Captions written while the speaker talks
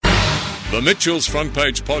The Mitchell's Front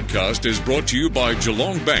Page podcast is brought to you by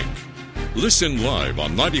Geelong Bank. Listen live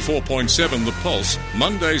on 94.7 The Pulse,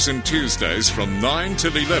 Mondays and Tuesdays from 9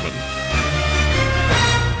 till 11.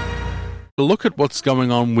 Look at what's going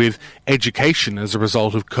on with education as a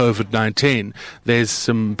result of COVID-19. There's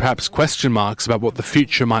some perhaps question marks about what the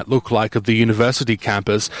future might look like of the university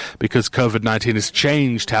campus because COVID-19 has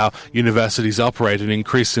changed how universities operate and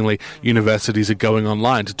increasingly universities are going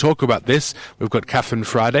online. To talk about this, we've got Catherine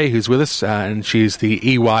Friday who's with us and she's the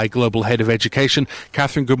EY Global Head of Education.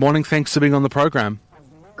 Catherine, good morning. Thanks for being on the program.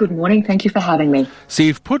 Good morning. Thank you for having me. So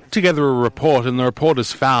you've put together a report, and the report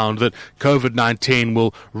has found that COVID-19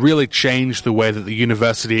 will really change the way that the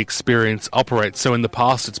university experience operates. So in the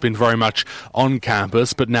past, it's been very much on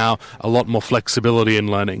campus, but now a lot more flexibility in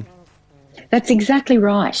learning. That's exactly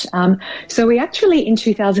right. So we actually, in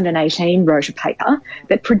 2018, wrote a paper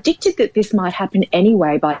that predicted that this might happen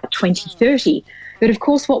anyway by 2030. But of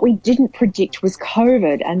course, what we didn't predict was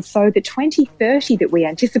COVID. And so the 2030 that we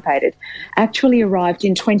anticipated actually arrived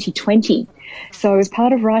in 2020. So as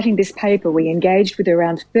part of writing this paper, we engaged with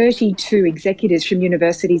around 32 executives from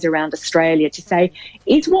universities around Australia to say,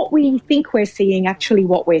 is what we think we're seeing actually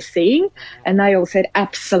what we're seeing? And they all said,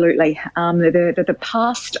 absolutely. The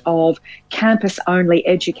past of campus-only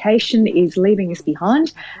education is leaving us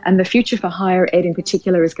behind, and the future for higher ed in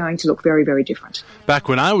particular is going to look very, very different. Back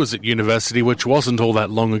when I was at university, which wasn't all that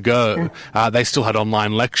long ago, they still had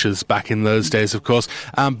online lectures back in those days, of course.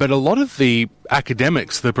 But a lot of the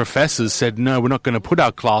academics, the professors said, no, we're not going to put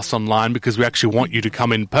our class online because we actually want you to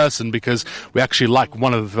come in person because we actually like,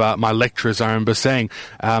 one of my lecturers, I remember saying,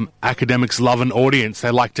 academics love an audience.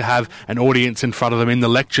 They like to have an audience in front of them in the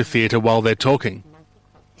lecture theatre while they're talking.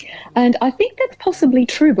 And I think that's possibly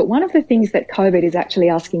true, but one of the things that COVID is actually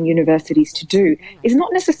asking universities to do is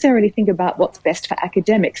not necessarily think about what's best for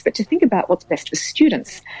academics, but to think about what's best for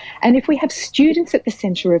students. And if we have students at the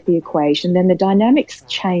centre of the equation, then the dynamics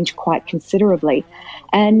change quite considerably.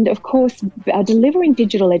 And of course, delivering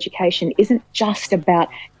digital education isn't just about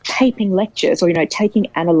taping lectures or, taking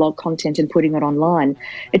analogue content and putting it online.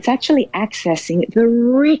 It's actually accessing the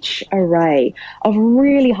rich array of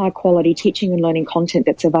really high quality teaching and learning content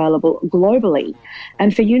that's available globally.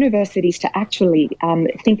 And for universities to actually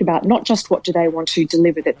think about not just what do they want to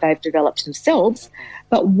deliver that they've developed themselves,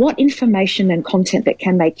 but what information and content that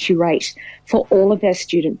can they curate for all of their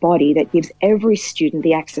student body that gives every student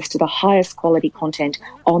the access to the highest quality content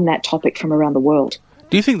on that topic from around the world.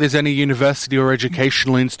 Do you think there's any university or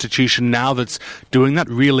educational institution now that's doing that,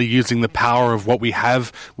 really using the power of what we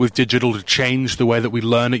have with digital to change the way that we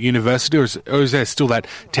learn at university? Or is there still that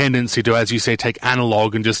tendency to, as you say, take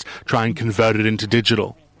analogue and just try and convert it into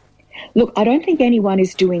digital? Look, I don't think anyone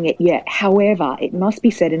is doing it yet. However, it must be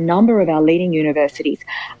said a number of our leading universities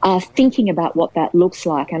are thinking about what that looks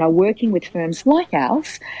like and are working with firms like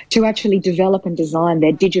ours to actually develop and design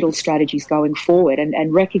their digital strategies going forward. And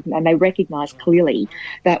they recognise clearly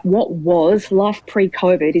that what was life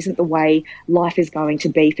pre-COVID isn't the way life is going to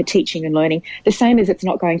be for teaching and learning, the same as it's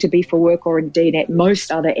not going to be for work or indeed at most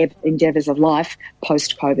other endeavours of life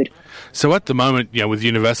post-COVID. So at the moment, with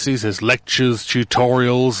universities, there's lectures,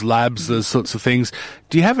 tutorials, labs, those sorts of things.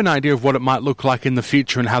 Do you have an idea of what it might look like in the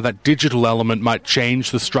future and how that digital element might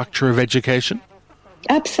change the structure of education?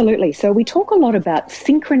 Absolutely. So we talk a lot about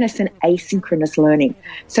synchronous and asynchronous learning.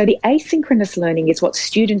 So the asynchronous learning is what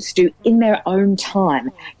students do in their own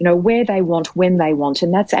time, where they want, when they want,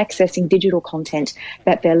 and that's accessing digital content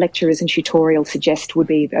that their lecturers and tutorials suggest would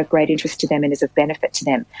be of great interest to them and is of benefit to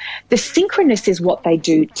them. The synchronous is what they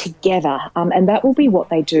do together, and that will be what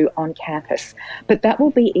they do on campus, but that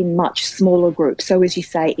will be in much smaller groups. So as you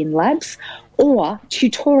say, in labs or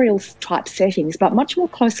tutorial type settings, but much more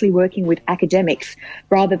closely working with academics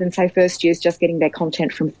rather than, say, first years just getting their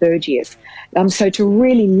content from third years. So to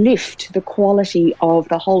really lift the quality of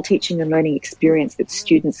the whole teaching and learning experience that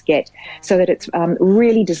students get so that it's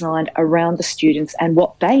really designed around the students and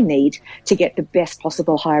what they need to get the best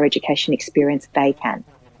possible higher education experience they can.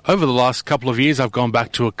 Over the last couple of years, I've gone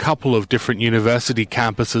back to a couple of different university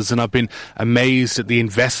campuses and I've been amazed at the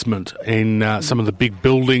investment in some of the big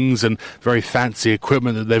buildings and very fancy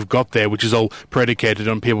equipment that they've got there, which is all predicated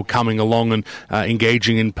on people coming along and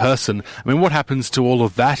engaging in person. I mean, what happens to all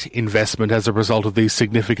of that investment as a result of these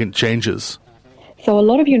significant changes? So a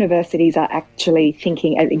lot of universities are actually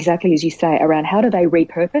thinking, exactly as you say, around how do they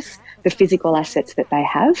repurpose the physical assets that they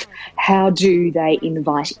have? How do they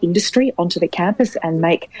invite industry onto the campus and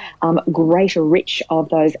make greater reach of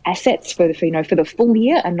those assets for the full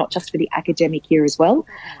year and not just for the academic year as well?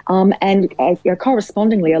 And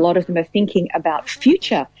correspondingly, a lot of them are thinking about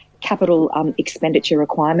future capital expenditure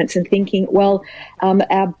requirements and thinking, well,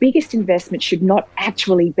 our biggest investment should not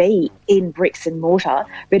actually be in bricks and mortar,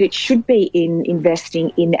 but it should be in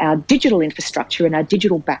investing in our digital infrastructure and our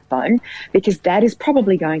digital backbone, because that is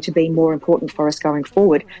probably going to be more important for us going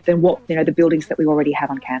forward than what, the buildings that we already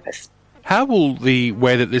have on campus. How will the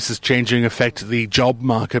way that this is changing affect the job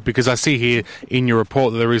market? Because I see here in your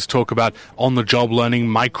report that there is talk about on-the-job learning,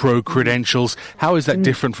 micro-credentials. How is that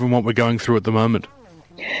different from what we're going through at the moment?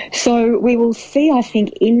 So we will see, I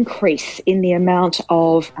think, increase in the amount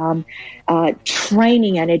of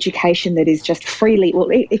training and education that is just freely, well,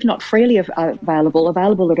 if not freely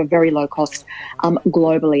available at a very low cost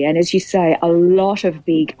globally. And as you say, a lot of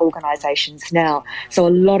big organisations now, so a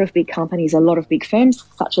lot of big companies, a lot of big firms,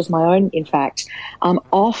 such as my own, in fact,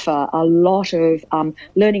 offer a lot of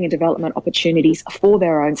learning and development opportunities for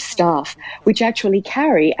their own staff, which actually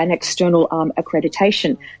carry an external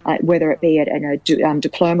accreditation, whether it be at a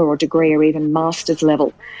diploma or degree or even master's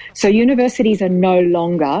level. So universities are no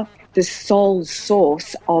longer the sole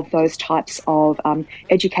source of those types of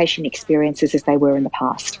education experiences as they were in the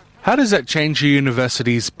past. How does that change your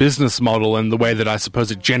university's business model and the way that I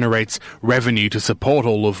suppose it generates revenue to support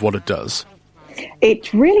all of what it does?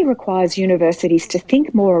 It really requires universities to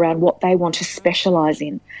think more around what they want to specialise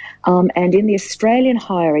in. And in the Australian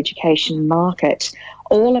higher education market,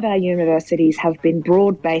 all of our universities have been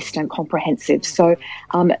broad-based and comprehensive. So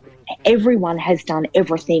everyone has done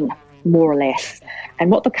everything, more or less. And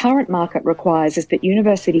what the current market requires is that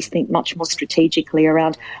universities think much more strategically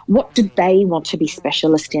around what do they want to be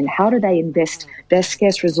specialist in? How do they invest their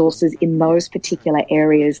scarce resources in those particular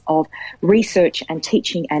areas of research and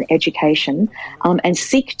teaching and education, and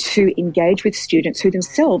seek to engage with students who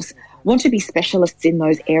themselves want to be specialists in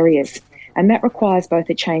those areas. And that requires both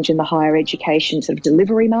a change in the higher education sort of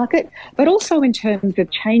delivery market, but also in terms of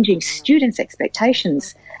changing students'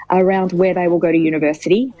 expectations around where they will go to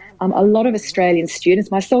university. A lot of Australian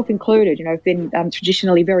students, myself included, have been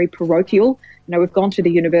traditionally very parochial. We've gone to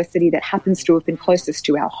the university that happens to have been closest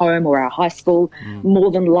to our home or our high school.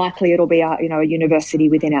 More than likely it'll be a university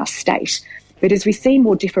within our state. But as we see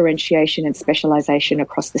more differentiation and specialisation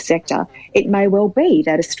across the sector, it may well be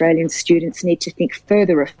that Australian students need to think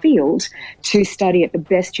further afield to study at the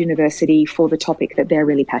best university for the topic that they're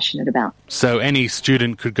really passionate about. So any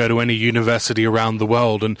student could go to any university around the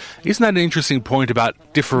world. And isn't that an interesting point about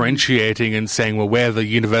differentiating and saying, well, where the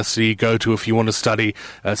university you go to if you want to study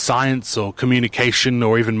science or communication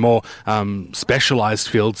or even more specialised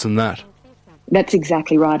fields than that? That's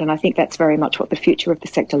exactly right. And I think that's very much what the future of the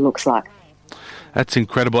sector looks like. That's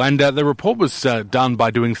incredible. And the report was done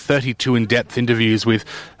by doing 32 in-depth interviews with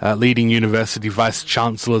leading university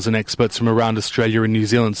vice-chancellors and experts from around Australia and New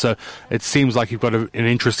Zealand. So it seems like you've got an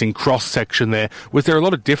interesting cross-section there. Was there a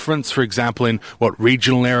lot of difference, for example, in what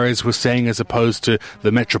regional areas were saying as opposed to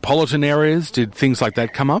the metropolitan areas? Did things like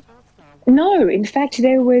that come up? No, in fact,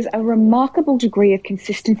 there was a remarkable degree of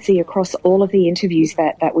consistency across all of the interviews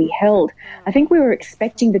that we held. I think we were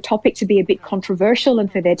expecting the topic to be a bit controversial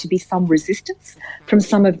and for there to be some resistance from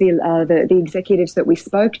some of the executives that we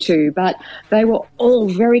spoke to, but they were all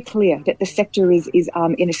very clear that the sector is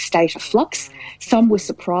in a state of flux. Some were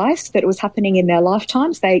surprised that it was happening in their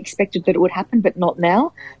lifetimes. They expected that it would happen, but not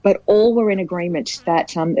now. But all were in agreement that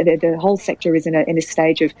the whole sector is in a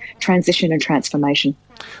stage of transition and transformation.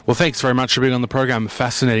 Well, thanks very much for being on the program.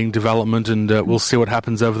 Fascinating development, and we'll see what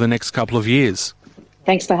happens over the next couple of years.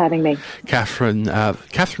 Thanks for having me.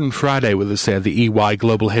 Catherine Friday with us there, the EY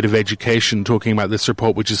Global Head of Education, talking about this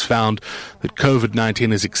report which has found that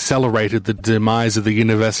COVID-19 has accelerated the demise of the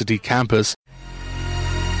university campus.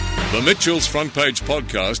 The Mitchell's Front Page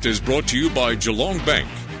podcast is brought to you by Geelong Bank.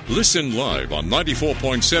 Listen live on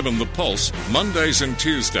 94.7 The Pulse, Mondays and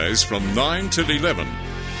Tuesdays from 9 till 11.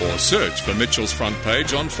 Or search for Mitchell's Front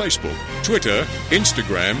Page on Facebook, Twitter,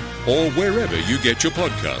 Instagram, or wherever you get your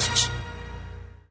podcasts.